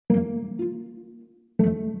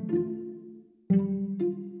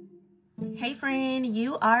friend,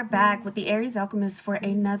 you are back with the Aries Alchemist for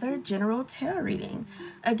another general tarot reading.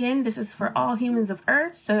 Again, this is for all humans of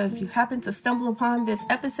Earth, so if you happen to stumble upon this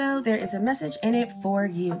episode, there is a message in it for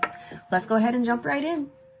you. Let's go ahead and jump right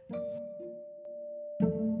in.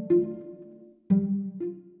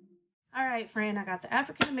 All right, friend, I got the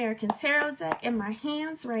African American Tarot deck in my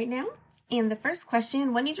hands right now. And the first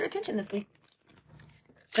question, what needs your attention this week?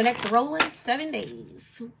 The next rolling 7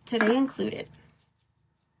 days, today included.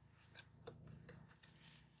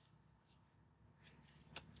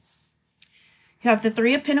 You have the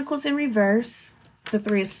Three of Pentacles in reverse, the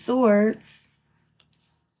Three of Swords,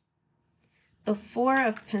 the Four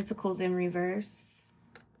of Pentacles in reverse,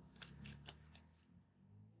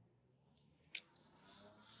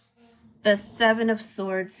 the Seven of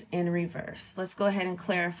Swords in reverse. Let's go ahead and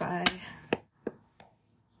clarify.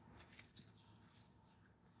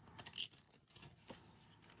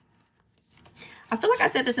 I feel like I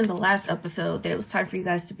said this in the last episode that it was time for you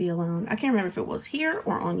guys to be alone. I can't remember if it was here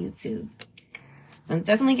or on YouTube. I'm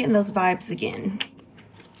definitely getting those vibes again.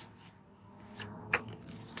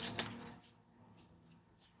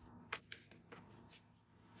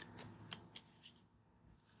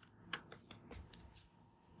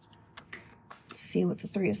 Let's see what the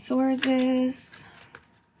Three of Swords is.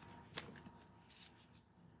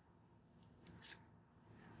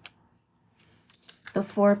 The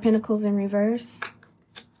Four of Pentacles in reverse.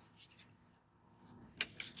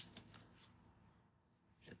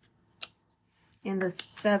 And the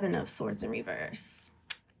Seven of Swords in reverse.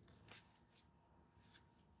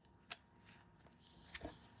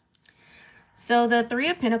 So the Three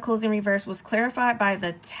of Pentacles in reverse was clarified by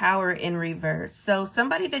the Tower in reverse. So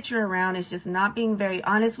somebody that you're around is just not being very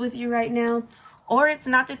honest with you right now. Or it's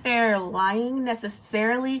not that they're lying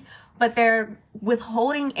necessarily, but they're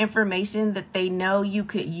withholding information that they know you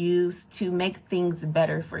could use to make things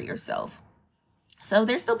better for yourself. So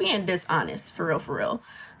they're still being dishonest, for real, for real.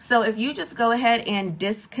 So if you just go ahead and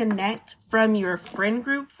disconnect from your friend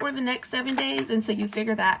group for the next 7 days until you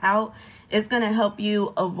figure that out, it's going to help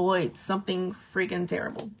you avoid something freaking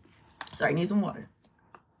terrible. Sorry, I need some water.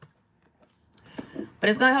 But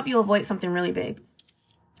it's going to help you avoid something really big.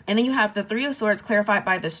 And then you have the Three of Swords clarified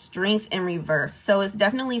by the Strength in reverse. So it's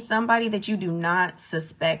definitely somebody that you do not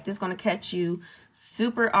suspect. It's going to catch you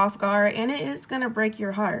super off guard and it is going to break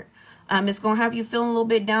your heart. It's going to have you feeling a little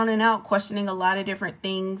bit down and out, questioning a lot of different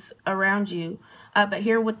things around you. But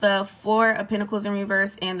here with the Four of Pentacles in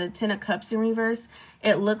reverse and the Ten of Cups in reverse,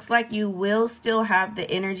 it looks like you will still have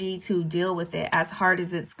the energy to deal with it as hard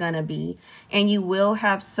as it's going to be. And you will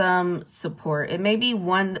have some support. It may be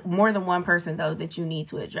more than one person, though, that you need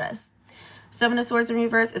to address. Seven of Swords in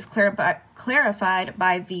reverse is clarified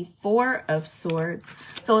by the Four of Swords.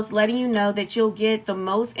 So it's letting you know that you'll get the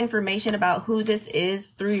most information about who this is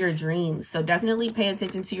through your dreams. So definitely pay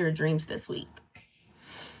attention to your dreams this week.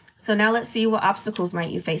 So now let's see what obstacles might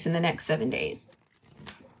you face in the next 7 days.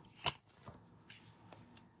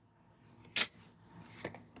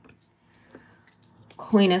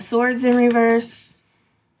 Queen of Swords in reverse.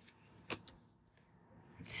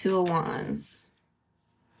 Two of Wands.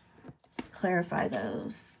 Clarify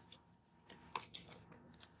those.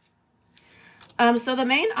 So the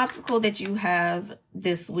main obstacle that you have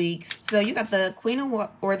this week, so you got the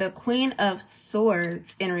Queen of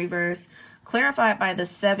Swords in reverse, clarified by the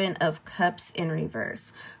Seven of Cups in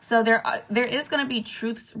reverse. So there is going to be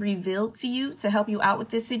truths revealed to you to help you out with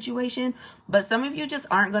this situation, but some of you just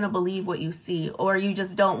aren't going to believe what you see, or you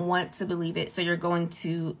just don't want to believe it, so you're going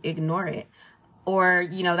to ignore it. Or,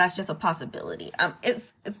 you know, that's just a possibility.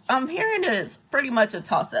 I'm hearing it's pretty much a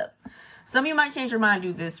toss-up. Some of you might change your mind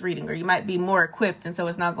do this reading, or you might be more equipped, and so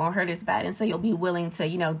it's not going to hurt as bad, and so you'll be willing to,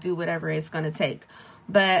 you know, do whatever it's going to take.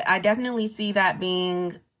 But I definitely see that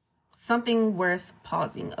being something worth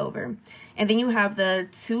pausing over. And then you have the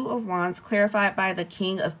Two of Wands clarified by the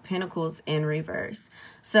King of Pentacles in reverse.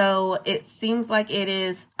 So it seems like it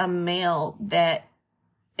is a male that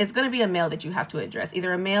it's going to be a male that you have to address,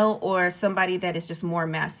 either a male or somebody that is just more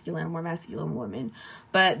masculine woman,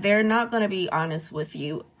 but they're not going to be honest with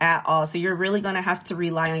you at all. So you're really going to have to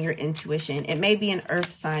rely on your intuition. It may be an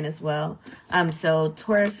earth sign as well. So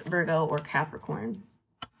Taurus, Virgo, or Capricorn.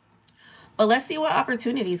 But let's see what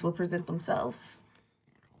opportunities will present themselves.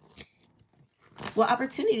 What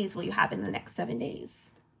opportunities will you have in the next 7 days?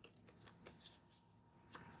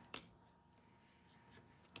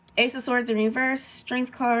 Ace of Swords in reverse,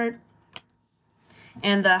 Strength card,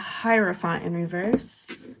 and the Hierophant in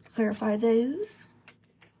reverse. Clarify those.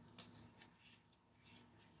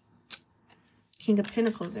 King of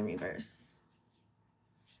Pentacles in reverse.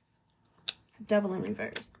 Devil in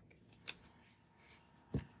reverse.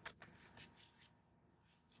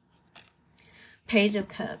 Page of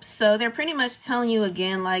Cups. So they're pretty much telling you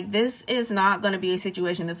again, like, this is not going to be a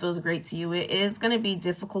situation that feels great to you. It is going to be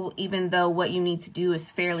difficult, even though what you need to do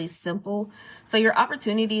is fairly simple. So your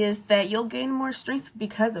opportunity is that you'll gain more strength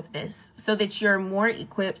because of this, so that you're more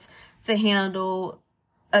equipped to handle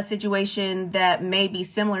a situation that may be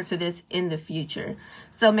similar to this in the future.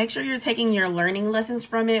 So make sure you're taking your learning lessons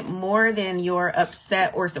from it more than you're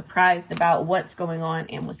upset or surprised about what's going on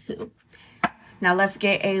and with who. Now let's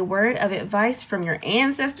get a word of advice from your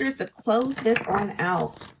ancestors to close this on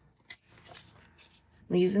out.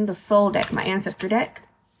 I'm using the Soul deck, my ancestor deck.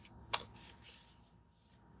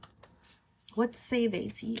 What say they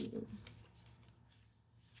to you?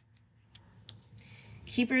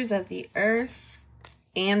 Keepers of the Earth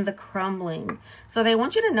and the Crumbling. So they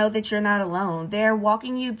want you to know that you're not alone. They're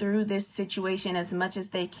walking you through this situation as much as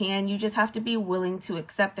they can. You just have to be willing to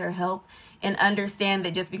accept their help and understand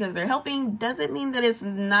that just because they're helping doesn't mean that it's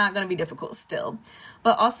not going to be difficult still.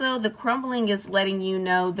 But also the Crumbling is letting you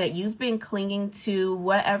know that you've been clinging to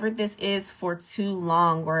whatever this is for too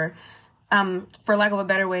long, or for lack of a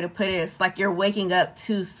better way to put it, it's like you're waking up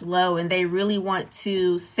too slow, and they really want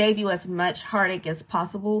to save you as much heartache as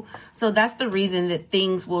possible. So that's the reason that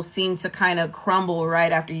things will seem to kind of crumble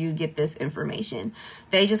right after you get this information.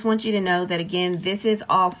 They just want you to know that, again, this is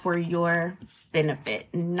all for your benefit,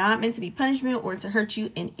 not meant to be punishment or to hurt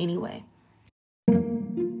you in any way.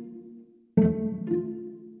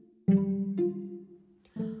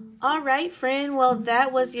 All right, friend. Well,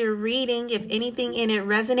 that was your reading. If anything in it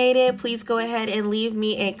resonated, please go ahead and leave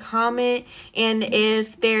me a comment. And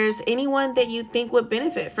if there's anyone that you think would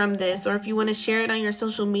benefit from this, or if you want to share it on your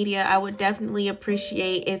social media, I would definitely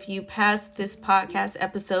appreciate if you pass this podcast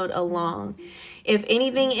episode along. If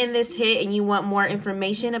anything in this hit and you want more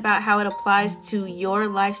information about how it applies to your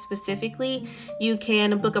life specifically, you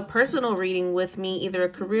can book a personal reading with me, either a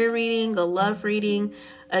career reading, a love reading,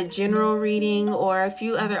 a general reading, or a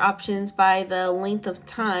few other options by the length of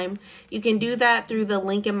time. You can do that through the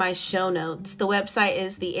link in my show notes. The website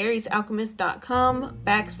is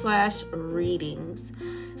theariesalchemist.com/readings.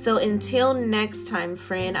 So until next time,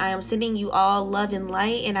 friend, I am sending you all love and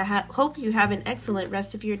light, and I hope you have an excellent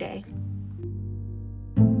rest of your day.